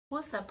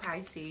What's up,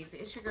 Pisces?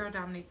 It's your girl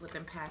Dominique with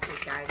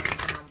Empathic Guidance,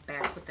 and I'm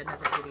back with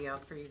another video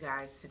for you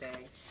guys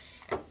today.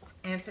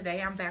 And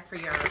today I'm back for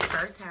your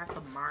first half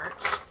of March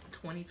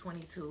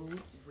 2022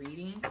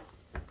 reading.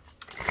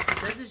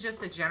 This is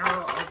just a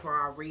general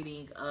overall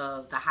reading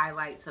of the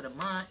highlights of the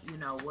month, you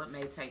know, what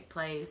may take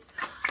place.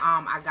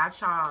 I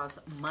got y'all's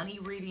money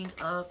reading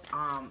up.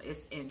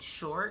 It's in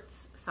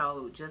shorts,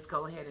 so just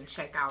go ahead and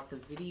check out the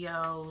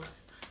videos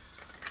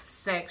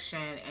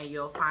section and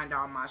you'll find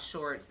all my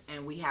shorts.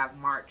 And we have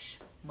March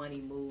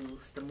money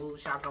moves, the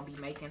moves y'all gonna be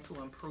making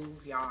to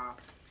improve y'all,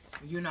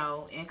 you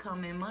know,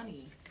 income and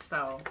money.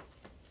 So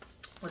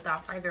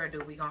without further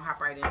ado, we gonna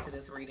hop right into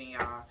this reading,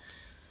 y'all.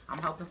 I'm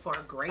hoping for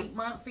a great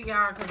month for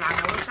y'all because I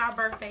know it's y'all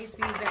birthday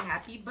season.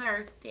 Happy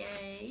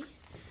birthday.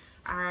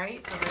 All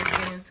right, so let's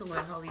get into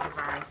it. Holy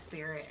Divine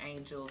Spirit,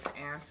 angels,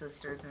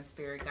 ancestors, and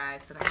spirit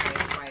guides to the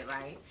highest white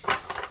light.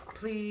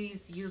 Please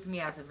use me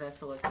as a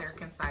vessel, a clear,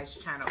 concise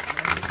channel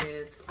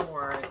messages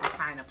for the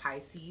sign of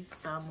Pisces,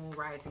 Sun, Moon,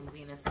 Rising,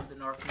 Venus, and the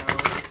North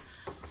Node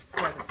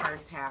for the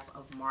first half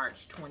of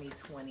March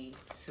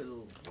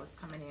 2022. What's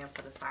coming in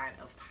for the sign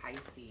of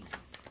Pisces?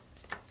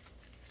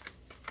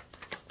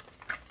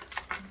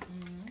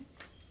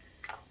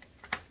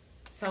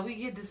 So we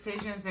get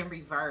decisions in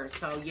reverse.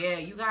 So yeah,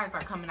 you guys are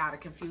coming out of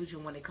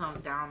confusion when it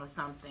comes down to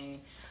something.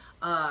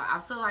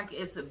 I feel like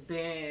it's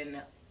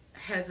been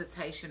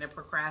hesitation and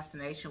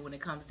procrastination when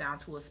it comes down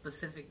to a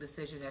specific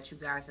decision that you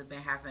guys have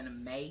been having to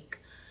make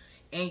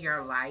in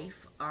your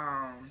life.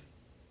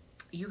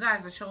 You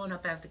guys are showing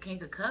up as the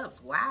King of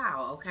Cups.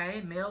 Wow,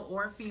 okay, male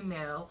or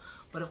female.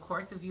 But of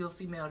course, if you're a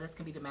female, this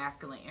can be the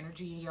masculine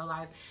energy in your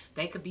life.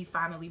 They could be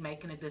finally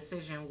making a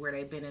decision where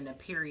they've been in a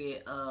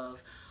period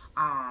of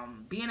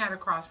being at a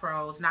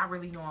crossroads, not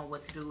really knowing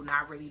what to do,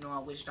 not really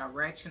knowing which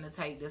direction to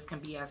take. This can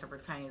be as it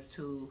pertains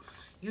to,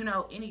 you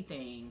know,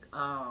 anything.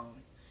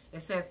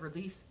 It says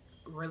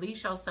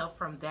release yourself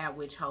from that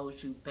which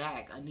holds you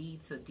back, a need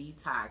to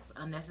detox,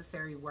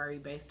 unnecessary worry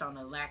based on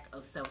a lack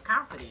of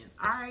self-confidence.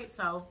 All right,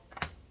 so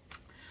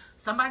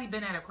somebody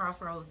been at a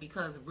crossroads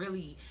because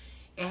really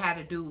it had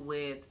to do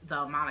with the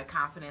amount of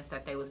confidence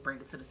that they was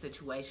bringing to the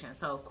situation.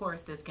 So of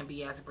course this can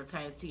be as it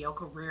pertains to your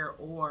career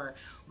or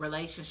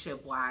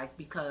relationship wise,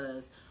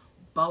 because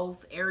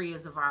both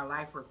areas of our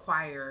life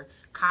require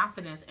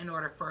confidence in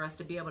order for us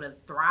to be able to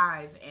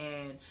thrive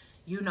and,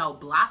 you know,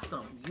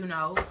 blossom, you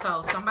know.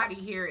 So somebody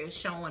here is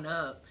showing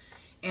up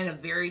in a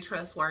very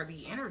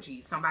trustworthy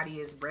energy. Somebody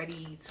is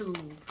ready to,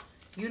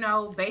 you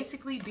know,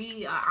 basically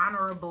be an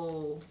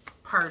honorable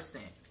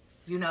person.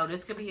 You know,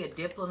 this could be a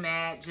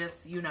diplomat,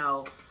 just, you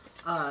know,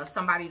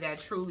 somebody that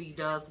truly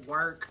does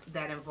work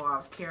that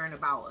involves caring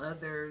about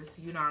others,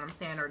 you know what I'm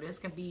saying? Or this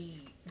could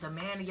be the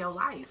man of your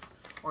life,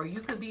 or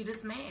you could be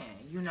this man,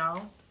 you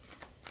know?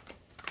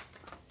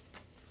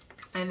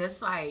 And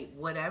it's like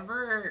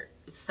whatever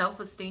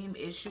self-esteem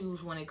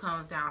issues when it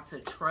comes down to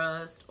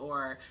trust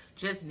or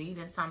just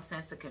needing some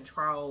sense of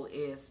control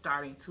is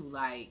starting to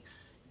like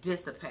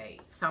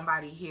dissipate.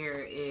 Somebody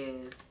here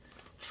is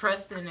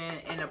trusting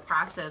in the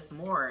process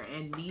more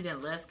and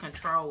needing less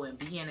control and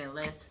being in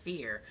less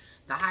fear.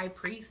 The High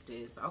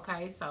Priestess.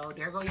 Okay, so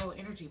there go your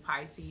energy,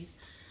 Pisces.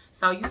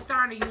 So you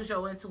starting to use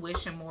your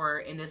intuition more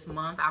in this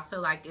month. I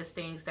feel like it's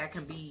things that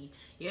can be,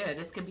 yeah,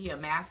 this could be a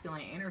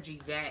masculine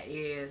energy that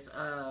is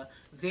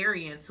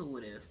very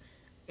intuitive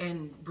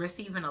and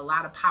receiving a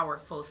lot of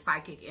powerful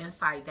psychic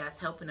insight that's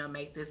helping them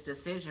make this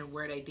decision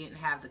where they didn't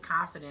have the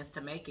confidence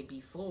to make it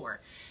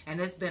before. And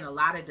there's been a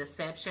lot of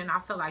deception. I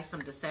feel like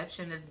some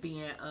deception is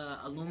being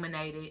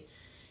illuminated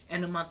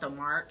in the month of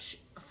March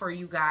for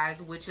you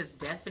guys, which is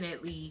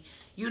definitely,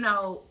 you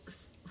know,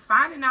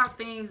 finding out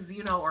things,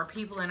 you know, or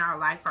people in our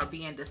life are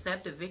being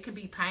deceptive. It can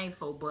be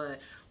painful, but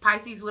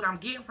Pisces, what I'm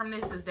getting from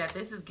this is that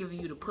this is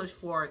giving you the push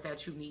forward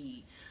that you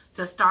need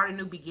to start a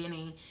new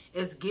beginning.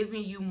 Is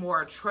giving you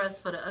more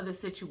trust for the other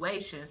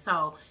situation.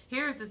 So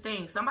here's the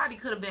thing. Somebody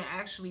could have been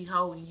actually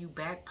holding you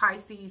back,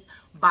 Pisces,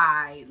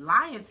 by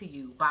lying to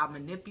you, by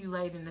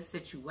manipulating the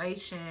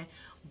situation.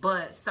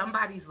 But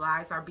somebody's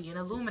lies are being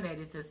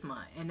illuminated this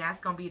month. And that's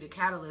going to be the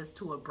catalyst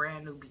to a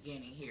brand new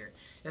beginning here,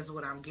 is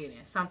what I'm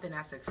getting. Something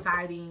that's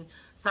exciting,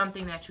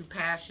 something that you're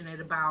passionate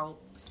about.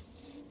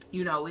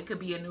 You know, it could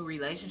be a new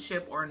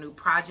relationship or a new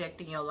project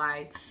in your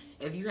life.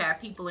 If you have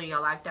people in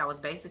your life that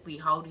was basically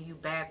holding you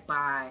back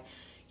by,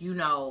 you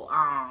know,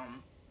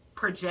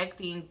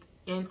 projecting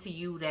into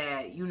you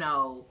that, you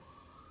know,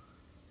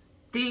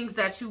 things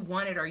that you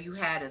wanted or you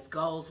had as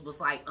goals was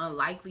like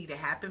unlikely to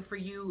happen for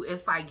you.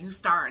 It's like you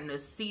starting to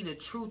see the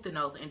truth in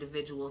those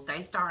individuals.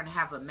 They starting to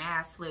have a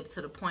mask slip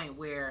to the point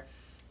where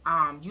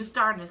you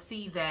starting to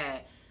see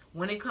that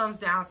when it comes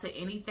down to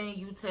anything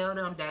you tell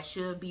them that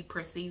should be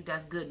perceived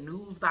as good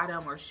news by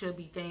them or should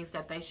be things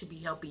that they should be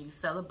helping you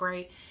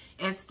celebrate,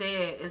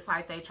 instead it's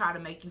like they try to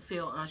make you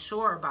feel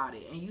unsure about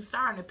it. And you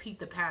starting to peep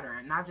the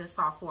pattern. And I just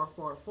saw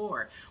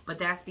 444, but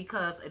that's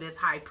because it is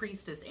High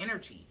Priestess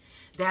energy.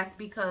 That's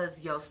because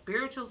your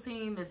spiritual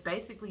team is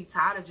basically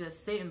tired of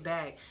just sitting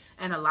back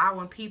and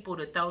allowing people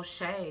to throw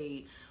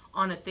shade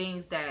on the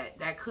things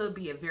that could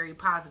be a very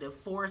positive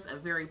force, a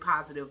very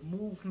positive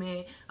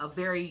movement, a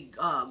very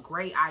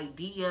great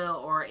idea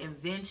or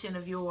invention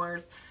of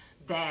yours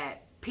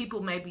that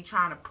people may be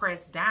trying to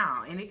press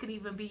down. And it could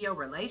even be your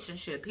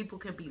relationship. People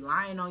could be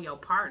lying on your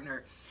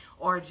partner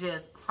or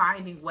just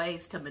finding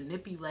ways to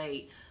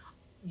manipulate,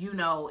 you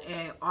know,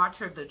 and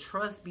alter the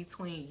trust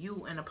between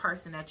you and the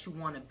person that you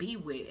want to be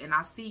with. And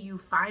I see you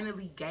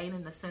finally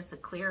gaining a sense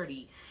of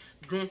clarity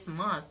this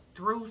month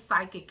through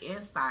psychic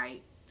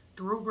insight,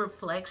 through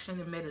reflection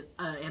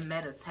and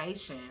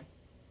meditation,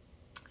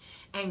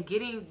 and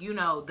getting, you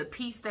know, the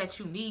peace that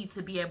you need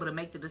to be able to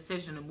make the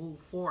decision to move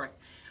forth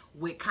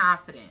with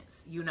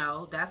confidence. You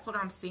know, that's what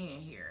I'm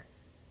seeing here.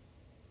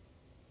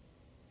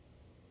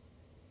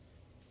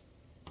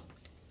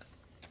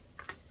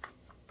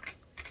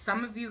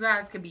 Some of you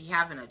guys could be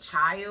having a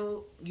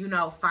child, you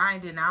know,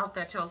 finding out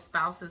that your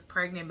spouse is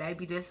pregnant.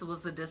 Maybe this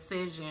was a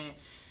decision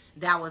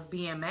that was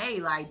being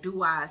made. Like,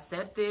 do I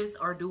accept this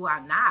or do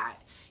I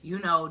not? You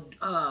know,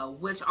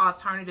 which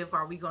alternative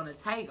are we going to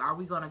take? Are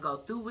we going to go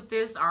through with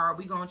this, or are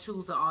we going to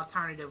choose an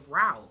alternative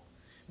route?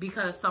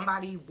 Because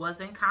somebody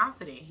wasn't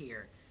confident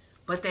here,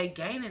 but they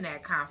gaining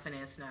that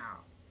confidence now.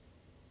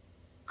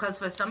 Because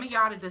for some of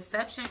y'all, the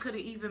deception could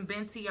have even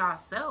been to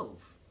yourself.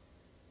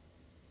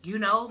 You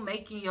know,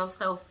 making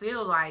yourself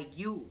feel like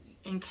you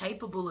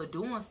incapable of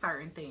doing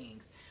certain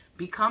things.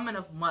 Becoming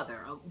a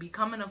mother,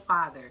 becoming a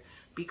father,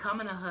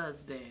 becoming a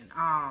husband,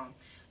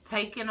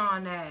 taking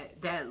on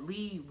that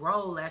lead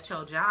role at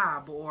your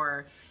job,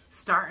 or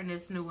starting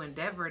this new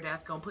endeavor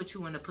that's going to put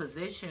you in a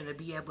position to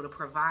be able to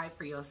provide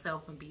for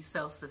yourself and be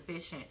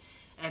self-sufficient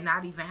and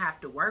not even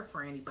have to work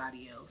for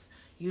anybody else.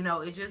 You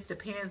know, it just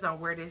depends on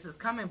where this is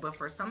coming. But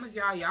for some of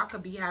y'all, y'all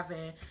could be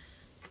having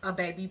a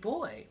baby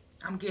boy.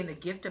 I'm getting a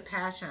gift of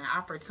passion,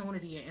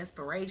 opportunity, and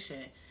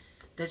inspiration.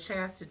 The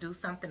chance to do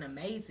something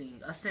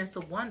amazing. A sense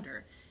of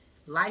wonder.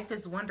 Life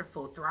is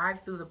wonderful. Thrive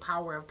through the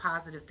power of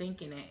positive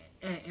thinking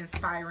and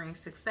inspiring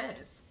success.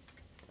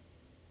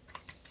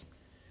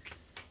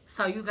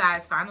 So you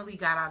guys finally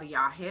got out of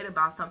y'all head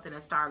about something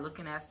and start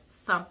looking at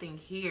something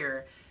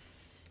here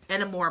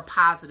in a more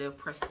positive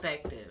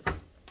perspective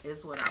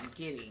is what I'm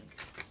getting.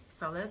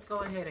 So let's go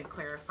ahead and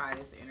clarify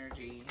this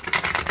energy.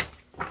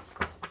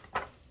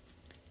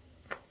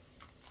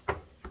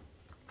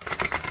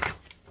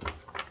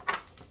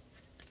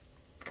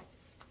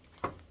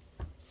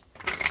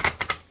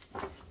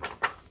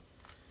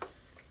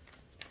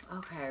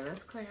 Okay,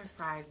 let's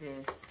clarify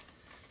this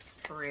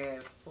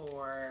spread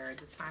for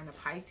the sign of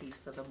Pisces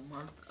for the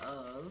month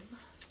of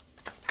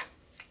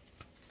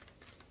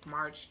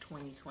March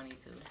 2022.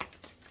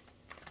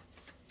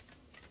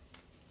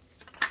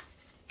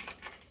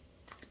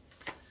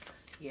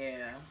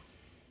 Yeah,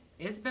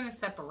 it's been a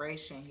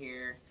separation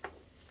here,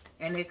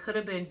 and it could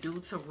have been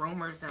due to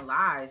rumors and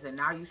lies, and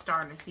now you're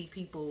starting to see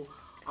people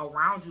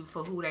around you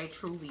for who they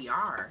truly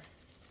are.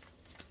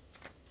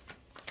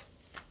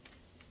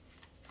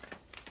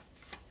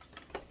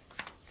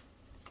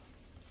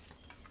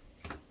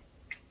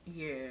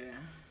 Yeah.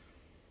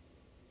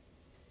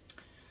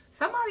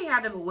 Somebody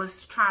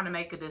was trying to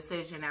make a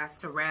decision as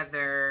to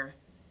whether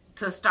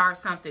to start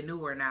something new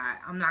or not.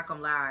 I'm not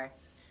gonna lie,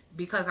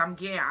 because I'm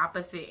getting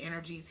opposite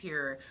energies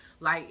here.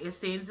 Like, it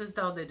seems as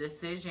though the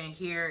decision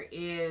here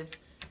is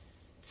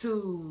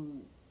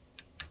to,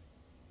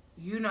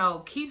 you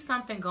know, keep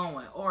something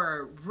going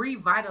or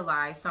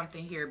revitalize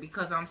something here,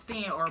 because I'm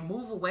seeing, or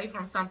move away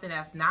from something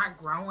that's not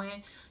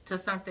growing to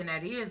something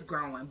that is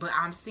growing. But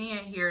I'm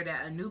seeing here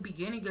that a new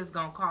beginning is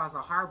going to cause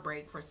a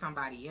heartbreak for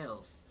somebody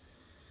else.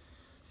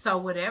 So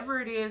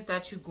whatever it is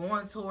that you're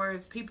going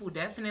towards, people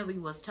definitely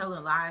was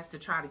telling lies to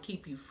try to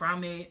keep you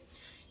from it.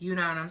 You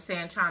know what I'm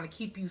saying? Trying to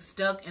keep you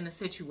stuck in a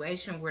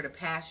situation where the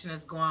passion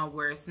is going,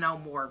 where it's no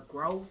more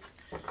growth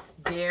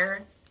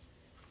there.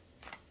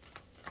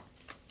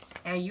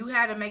 And you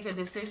had to make a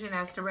decision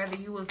as to whether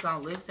you was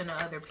going to listen to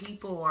other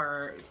people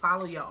or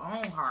follow your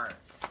own heart.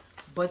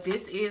 But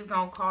this is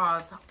going to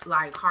cause,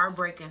 like,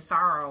 heartbreak and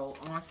sorrow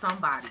on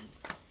somebody.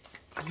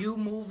 You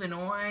moving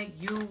on,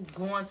 you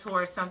going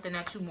towards something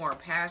that you're more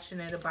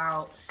passionate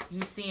about.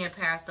 You seeing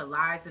past the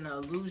lies and the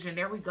illusion.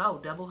 There we go.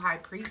 Double High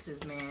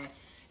Priestess, man.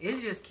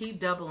 It's just keep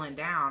doubling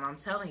down. I'm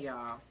telling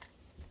y'all.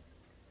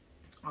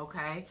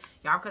 Okay,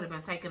 y'all could have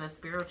been taking a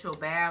spiritual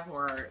bath,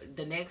 or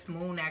the next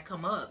moon that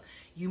come up,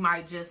 you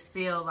might just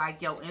feel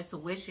like your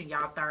intuition,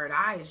 y'all third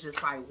eye is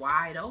just like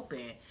wide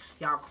open.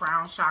 Y'all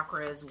crown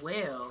chakra as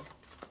well.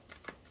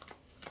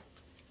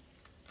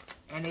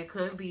 And it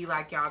could be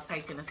like y'all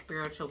taking a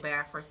spiritual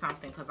bath or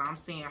something, because I'm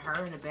seeing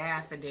her in the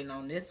bath, and then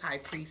on this High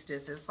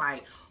Priestess, it's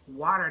like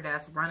water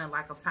that's running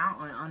like a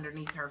fountain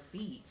underneath her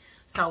feet.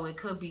 So it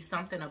could be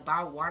something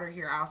about water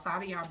here.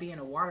 Outside of y'all being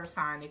a water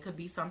sign, it could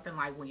be something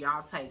like when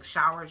y'all take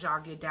showers,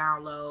 y'all get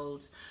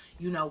downloads.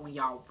 You know, when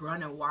y'all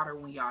running water,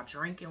 when y'all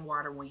drinking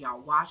water, when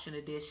y'all washing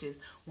the dishes,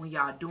 when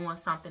y'all doing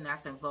something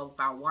that's invoked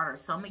by water.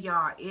 Some of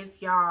y'all,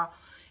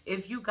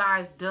 if you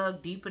guys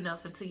dug deep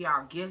enough into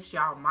y'all gifts,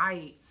 y'all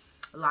might,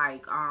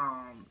 like,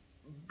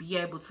 be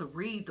able to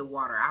read the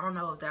water. I don't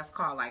know if that's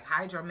called like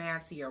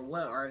hydromancy or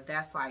what, or if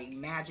that's like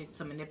magic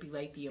to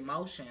manipulate the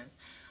emotions.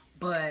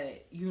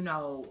 But, you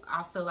know,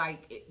 I feel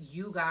like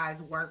you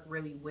guys work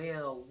really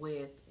well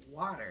with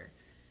water.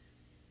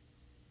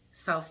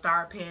 So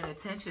start paying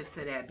attention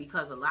to that,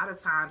 because a lot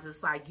of times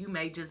it's like you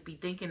may just be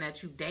thinking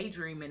that you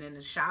daydreaming in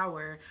the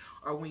shower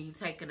or when you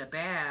taking a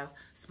bath,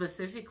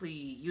 specifically,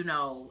 you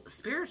know,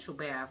 spiritual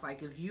bath.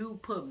 Like if you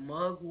put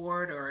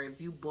mugwort, or if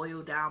you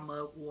boil down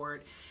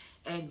mugwort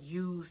and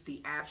use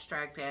the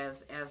abstract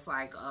as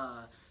like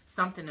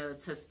something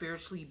to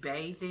spiritually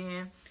bathe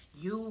in,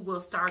 you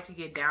will start to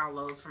get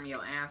downloads from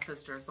your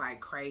ancestors like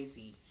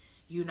crazy.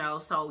 You know,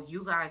 so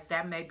you guys,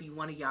 that may be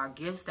one of y'all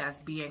gifts that's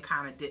being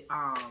kind of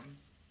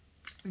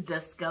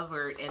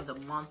discovered in the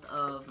month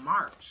of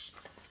March.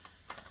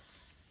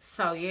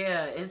 So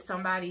yeah, it's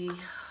somebody,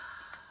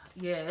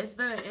 yeah, it's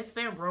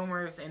been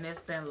rumors and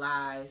it's been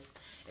lies.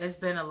 It's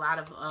been a lot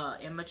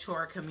of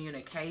immature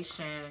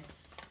communication,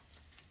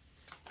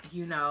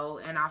 you know,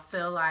 and I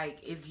feel like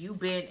if you've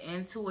been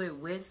into it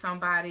with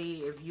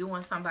somebody, if you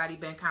and somebody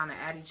been kind of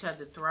at each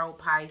other's throat,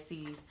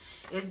 Pisces,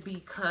 it's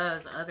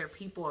because other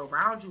people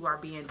around you are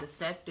being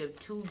deceptive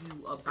to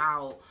you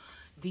about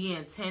the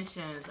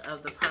intentions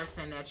of the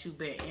person that you've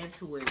been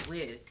into it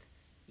with.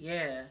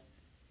 Yeah.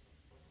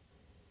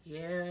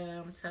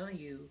 Yeah, I'm telling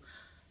you.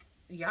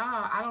 Y'all,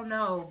 I don't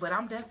know, but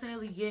I'm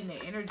definitely getting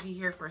the energy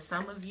here for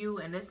some of you,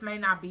 and this may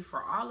not be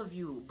for all of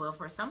you, but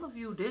for some of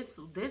you, this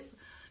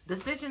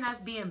decision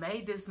that's being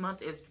made this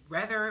month is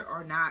whether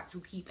or not to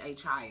keep a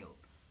child.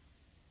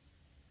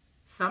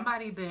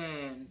 Somebody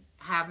been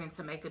having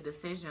to make a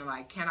decision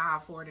like, can I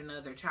afford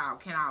another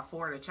child? Can I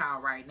afford a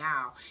child right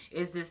now?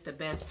 Is this the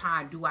best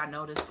time? Do I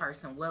know this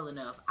person well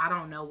enough? I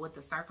don't know what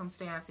the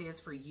circumstance is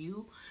for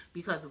you,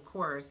 because of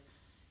course,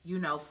 you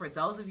know, for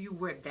those of you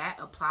where that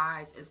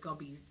applies, it's going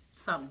to be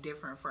something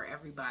different for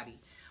everybody.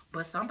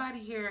 But somebody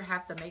here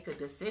have to make a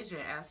decision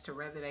as to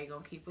whether they're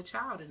going to keep a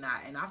child or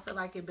not. And I feel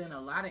like it's been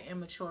a lot of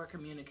immature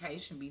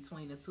communication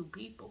between the two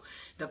people.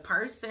 The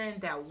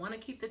person that want to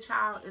keep the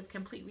child is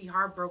completely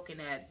heartbroken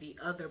at the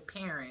other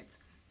parent,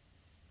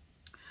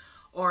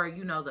 or,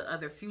 you know, the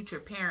other future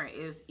parent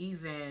is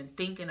even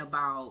thinking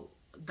about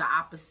the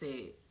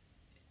opposite,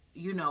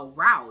 you know,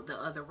 route, the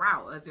other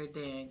route, other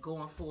than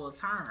going full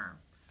term.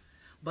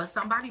 But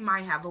somebody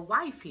might have a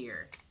wife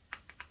here.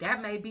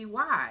 That may be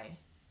why.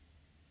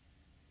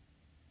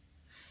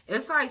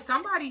 It's like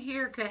somebody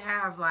here could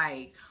have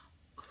like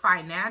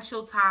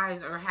financial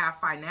ties or have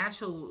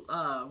financial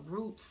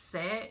roots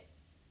set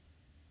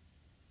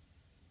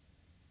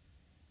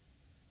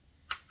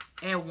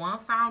in one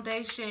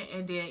foundation,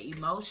 and then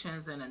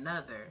emotions in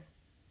another.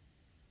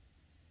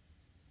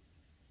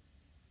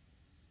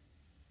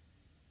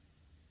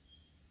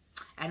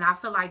 And I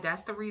feel like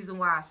that's the reason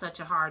why it's such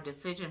a hard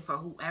decision for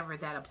whoever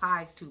that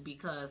applies to,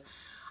 because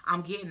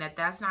I'm getting that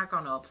that's not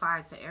going to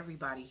apply to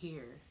everybody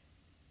here.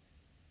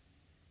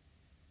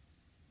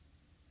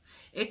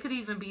 It could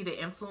even be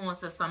the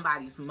influence of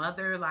somebody's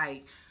mother.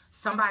 Like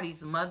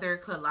somebody's mother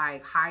could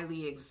like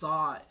highly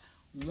exalt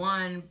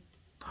one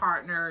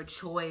partner,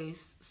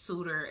 choice,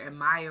 suitor,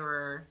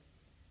 admirer,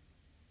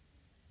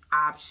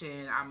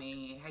 option. I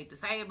mean, hate to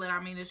say it, but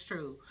I mean, it's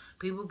true.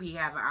 People be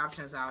having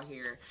options out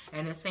here.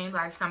 And it seems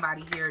like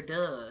somebody here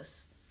does.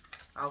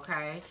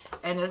 Okay?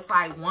 And it's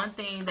like one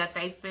thing that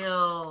they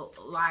feel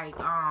like,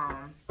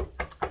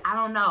 I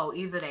don't know,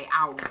 either they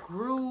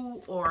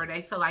outgrew or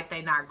they feel like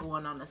they're not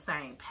going on the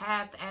same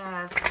path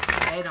as.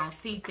 They don't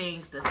see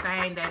things the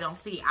same. They don't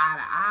see eye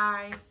to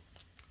eye.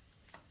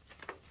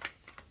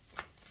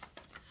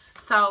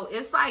 So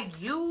it's like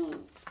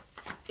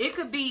it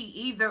could be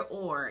either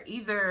or.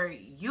 Either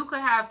you could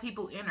have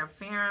people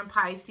interfering,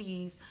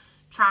 Pisces,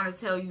 trying to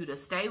tell you to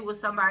stay with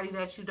somebody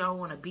that you don't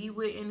want to be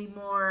with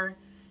anymore.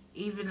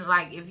 Even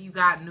like if you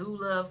got new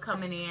love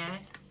coming in.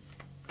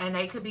 And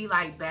they could be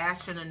like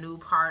bashing a new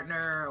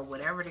partner or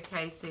whatever the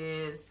case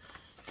is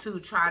to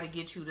try to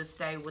get you to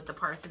stay with the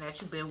person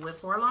that you've been with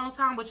for a long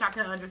time, which I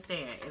can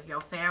understand. If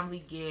your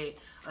family get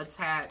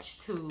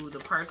attached to the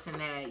person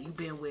that you've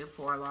been with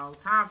for a long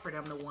time, for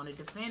them to want to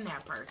defend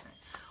that person.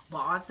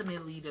 But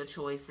ultimately, the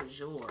choice is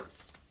yours.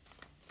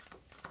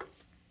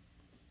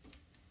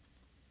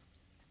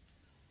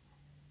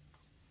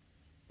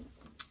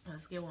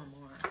 Let's get one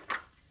more.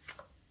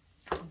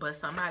 But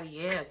somebody,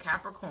 yeah,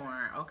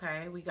 Capricorn.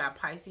 Okay, we got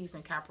Pisces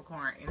and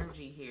Capricorn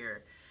energy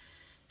here.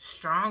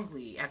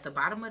 Strongly. At the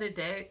bottom of the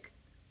deck,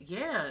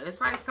 yeah,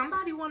 it's like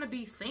somebody want to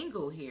be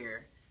single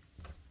here.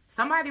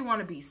 Somebody want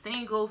to be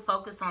single,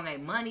 focus on their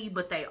money,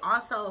 but they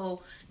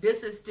also,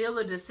 this is still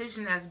a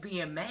decision that's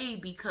being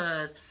made,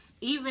 because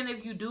even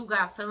if you do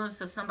got feelings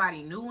for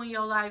somebody new in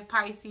your life,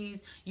 Pisces,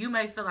 you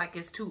may feel like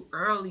it's too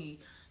early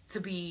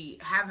to be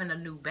having a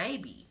new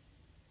baby.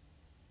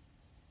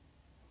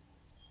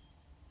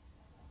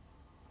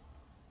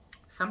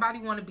 Somebody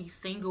want to be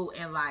single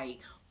and like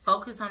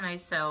focus on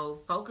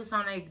themselves, focus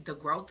on the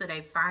growth of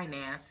their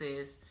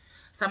finances.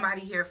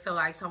 Somebody here feel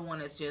like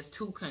someone is just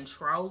too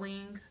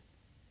controlling.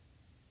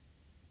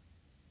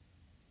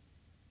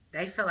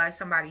 They feel like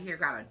somebody here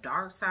got a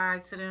dark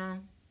side to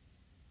them.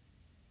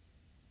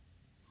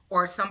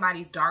 Or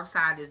somebody's dark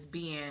side is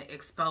being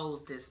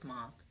exposed this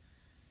month.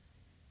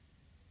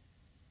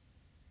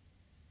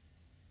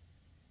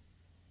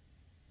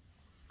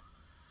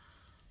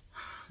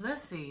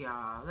 Let's see,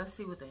 y'all. Let's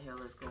see what the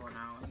hell is going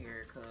on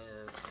here,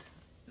 because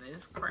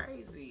it's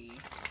crazy.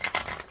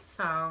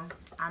 So,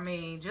 I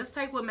mean, just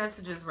take what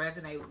messages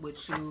resonate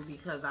with you,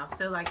 because I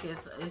feel like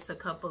it's a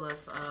couple of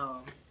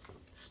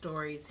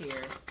stories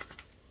here.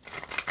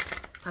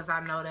 Because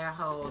I know that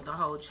the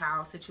whole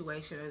child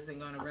situation isn't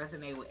going to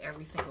resonate with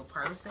every single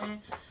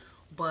person.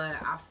 But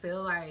I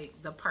feel like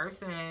the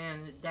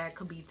person that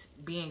could be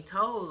being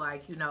told,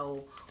 like, you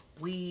know,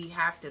 we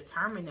have to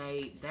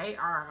terminate, they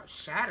are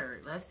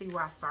shattered. Let's see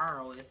why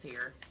sorrow is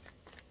here,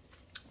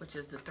 which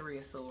is the Three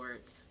of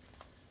Swords.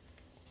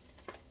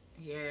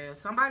 Yeah,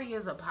 somebody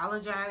is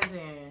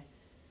apologizing.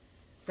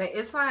 That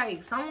it's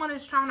like someone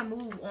is trying to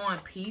move on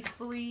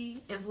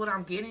peacefully is what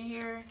I'm getting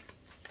here.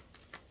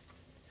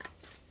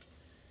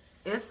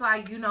 It's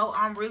like, you know,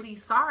 I'm really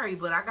sorry,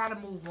 but I gotta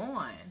move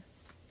on.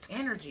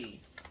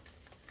 Energy.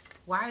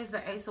 Why is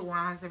the Ace of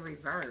Wands in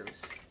reverse?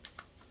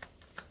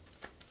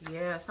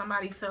 Yeah,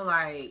 somebody feel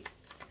like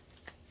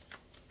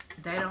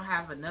they don't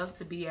have enough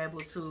to be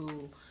able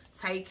to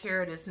take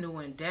care of this new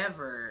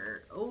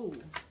endeavor. Ooh.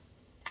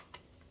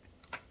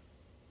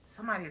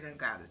 Somebody done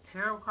got a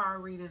tarot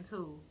card reading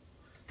too.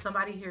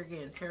 Somebody here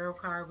getting tarot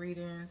card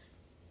readings.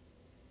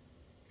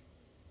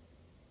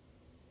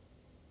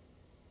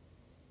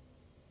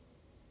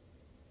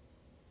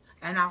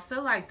 And I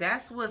feel like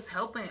that's what's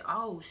helping.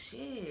 Oh,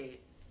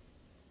 shit.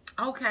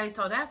 Okay,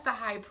 so that's the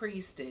High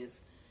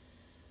Priestess.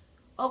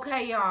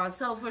 Okay, y'all.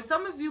 So for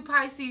some of you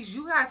Pisces,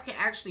 you guys can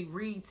actually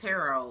read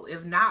tarot.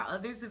 If not,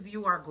 others of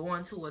you are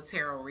going to a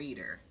tarot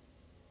reader.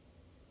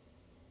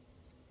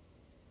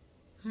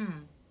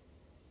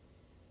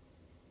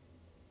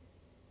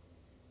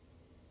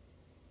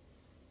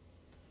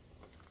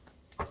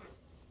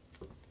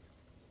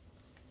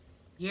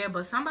 Yeah,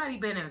 but somebody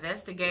been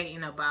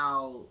investigating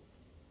about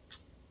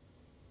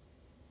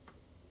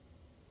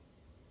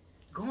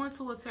going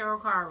to a tarot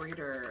card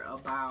reader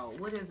about,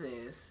 what is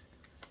this?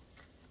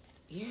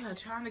 Yeah,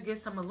 trying to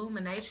get some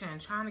illumination,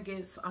 trying to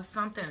get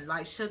something,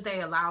 like should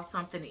they allow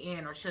something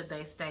in or should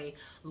they stay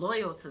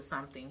loyal to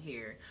something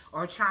here?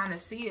 Or trying to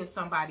see if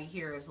somebody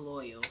here is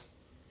loyal.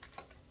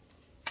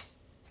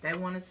 They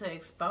wanted to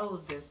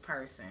expose this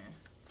person.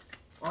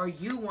 Or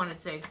you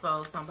wanted to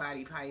expose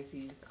somebody,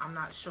 Pisces. I'm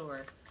not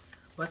sure.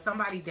 But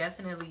somebody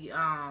definitely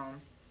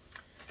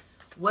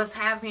was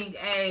having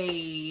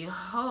a,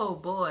 oh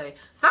boy.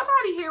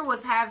 Somebody here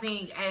was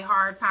having a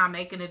hard time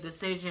making a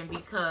decision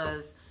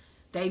because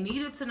they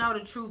needed to know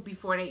the truth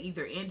before they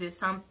either ended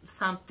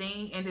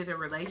something, ended a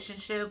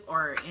relationship,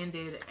 or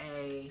ended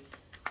a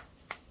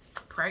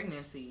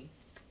pregnancy.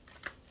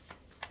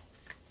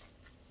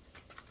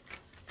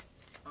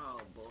 Oh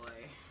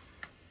boy.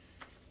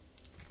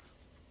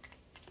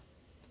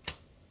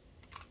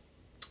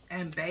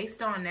 And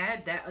based on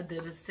that, the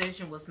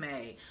decision was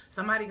made.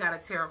 Somebody got a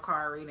tarot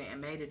card reading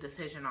and made a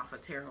decision off a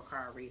tarot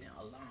card reading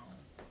alone.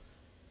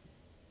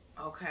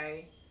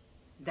 Okay?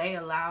 They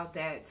allowed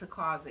that to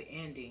cause an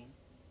ending.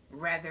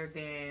 Rather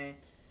than,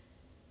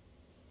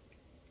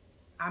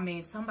 I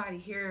mean, somebody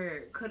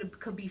here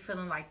could be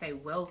feeling like their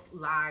wealth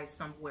lies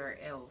somewhere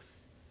else.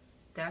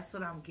 That's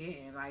what I'm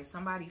getting. Like,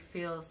 somebody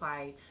feels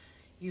like,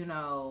 you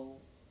know,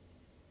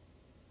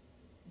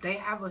 they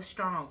have a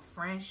strong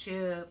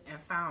friendship and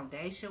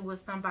foundation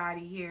with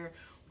somebody here.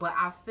 But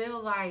I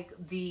feel like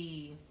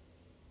the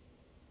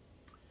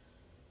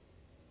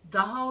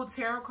whole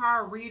tarot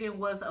card reading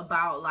was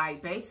about,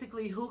 like,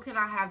 basically, who can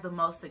I have the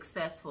most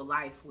successful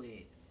life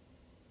with?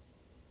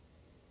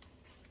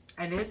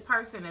 And this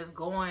person is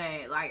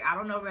going, like, I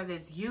don't know whether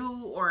it's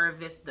you or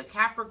if it's the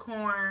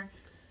Capricorn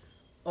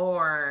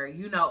or,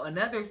 you know,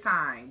 another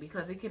sign.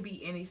 Because it could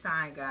be any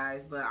sign,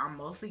 guys. But I'm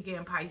mostly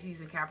getting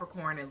Pisces and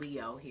Capricorn and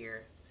Leo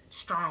here.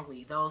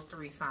 Strongly, those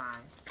three signs.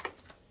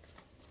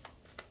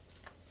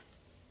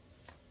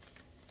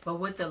 But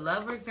with the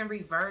Lovers in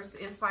reverse,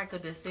 it's like a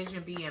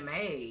decision being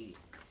made.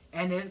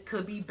 And it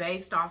could be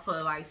based off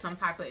of, like, some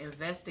type of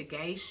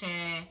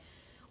investigation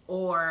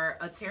or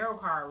a tarot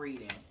card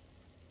reading.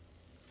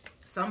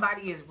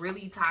 Somebody is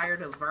really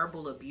tired of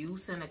verbal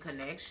abuse in a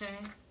connection.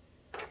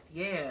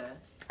 Yeah.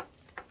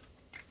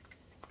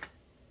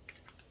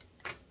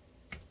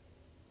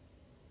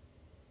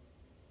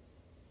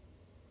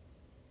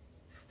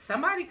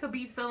 Somebody could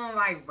be feeling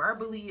like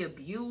verbally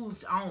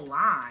abused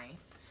online.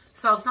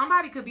 So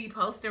somebody could be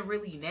posting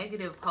really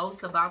negative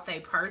posts about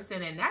their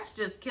person, and that's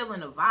just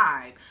killing the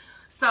vibe.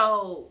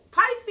 So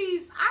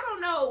Pisces, I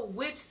don't know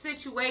which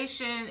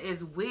situation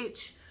is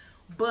which.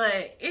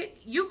 But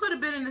you could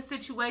have been in a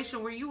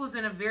situation where you was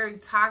in a very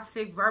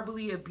toxic,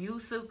 verbally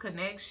abusive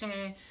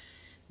connection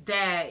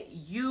that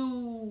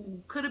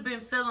you could have been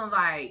feeling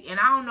like,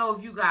 and I don't know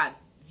if you got,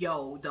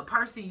 the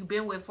person you've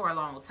been with for a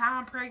long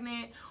time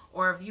pregnant,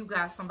 or if you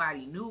got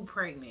somebody new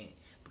pregnant.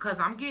 Because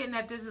I'm getting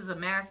that this is a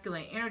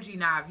masculine energy.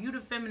 Now, if you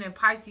the feminine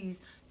Pisces,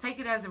 take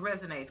it as it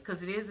resonates.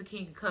 Because it is a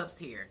King of Cups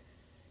here.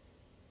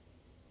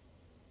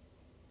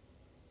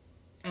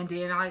 And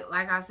then,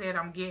 like I said,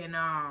 I'm getting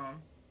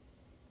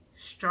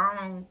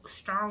strong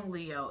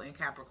Leo in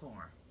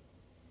Capricorn.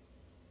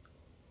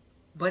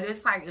 But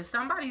it's like if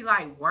somebody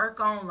like work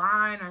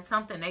online or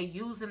something, they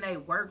using their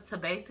work to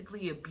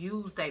basically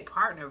abuse their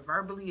partner,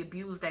 verbally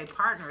abuse their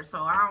partner.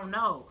 So I don't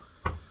know.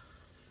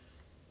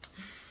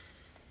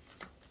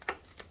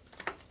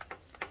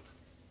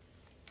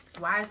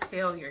 Why is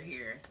failure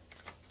here?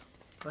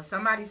 But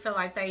somebody feel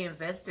like they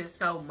invested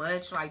so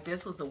much, like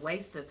this was a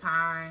waste of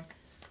time.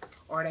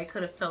 Or they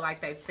could have felt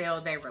like they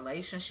failed their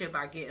relationship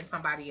by getting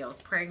somebody else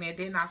pregnant.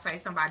 Didn't I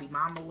say somebody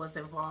mama was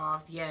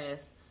involved?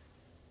 Yes.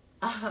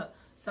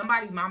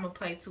 Somebody mama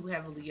played too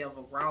heavily of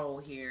a role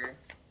here.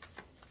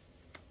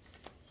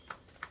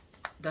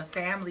 The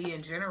family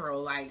in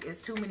general, like,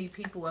 it's too many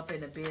people up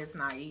in the biz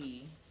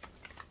naive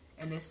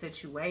in this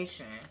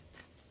situation.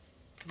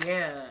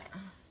 Yeah.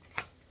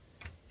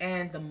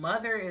 And the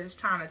mother is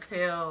trying to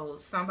tell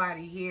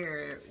somebody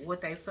here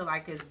what they feel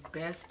like is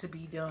best to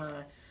be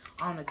done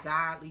on a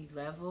godly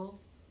level,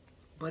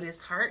 but it's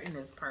hurting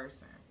this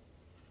person.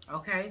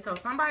 Okay, so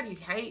somebody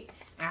hate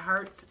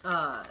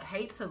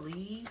to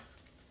leave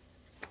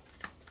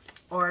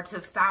or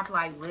to stop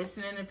like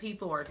listening to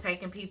people or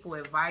taking people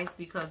advice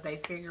because they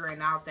figuring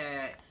out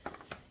that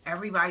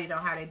everybody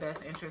don't have their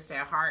best interest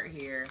at heart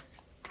here.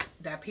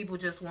 That people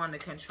just want to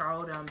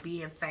control them,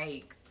 being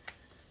fake,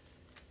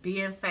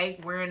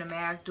 wearing a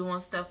mask, doing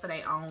stuff for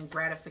their own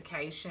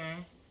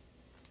gratification.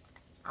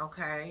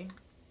 Okay.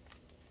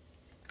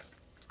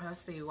 Let's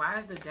see. Why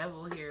is the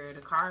devil here? The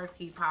cards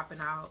keep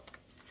popping out.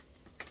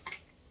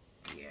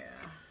 Yeah.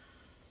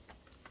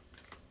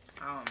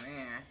 Oh,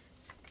 man.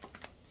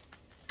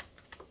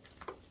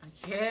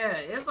 Yeah.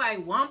 It's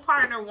like one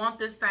partner wants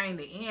this thing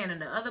to end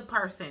and the other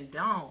person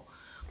don't.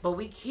 But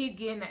we keep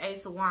getting the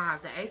Ace of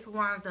Wands. The Ace of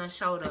Wands done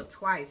showed up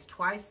twice.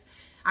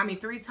 I mean,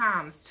 3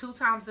 times. 2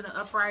 times in the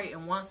upright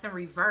and once in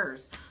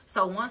reverse.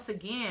 So once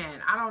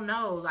again, I don't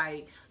know,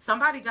 like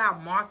somebody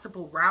got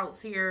multiple routes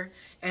here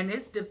and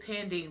it's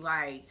depending,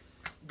 like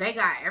they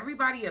got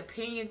everybody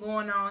opinion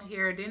going on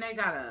here. Then they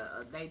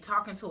got they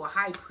talking to a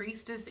high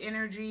priestess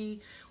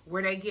energy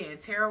where they getting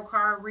tarot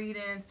card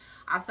readings.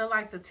 I feel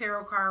like the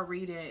tarot card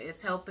reading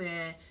is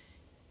helping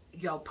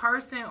your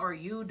person or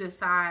you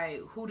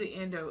decide who to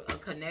end a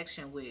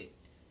connection with.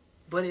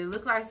 But it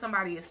looked like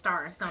somebody is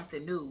starting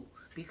something new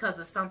because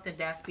of something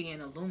that's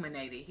being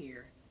illuminated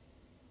here.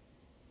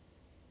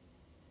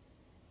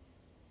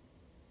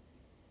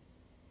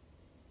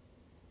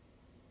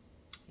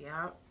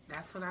 Yep,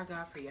 that's what I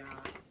got for y'all.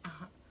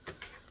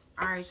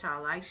 Alright,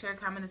 y'all. Like, share,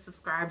 comment, and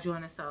subscribe.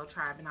 Join the Soul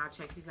Tribe. And I'll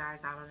check you guys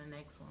out on the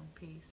next one. Peace.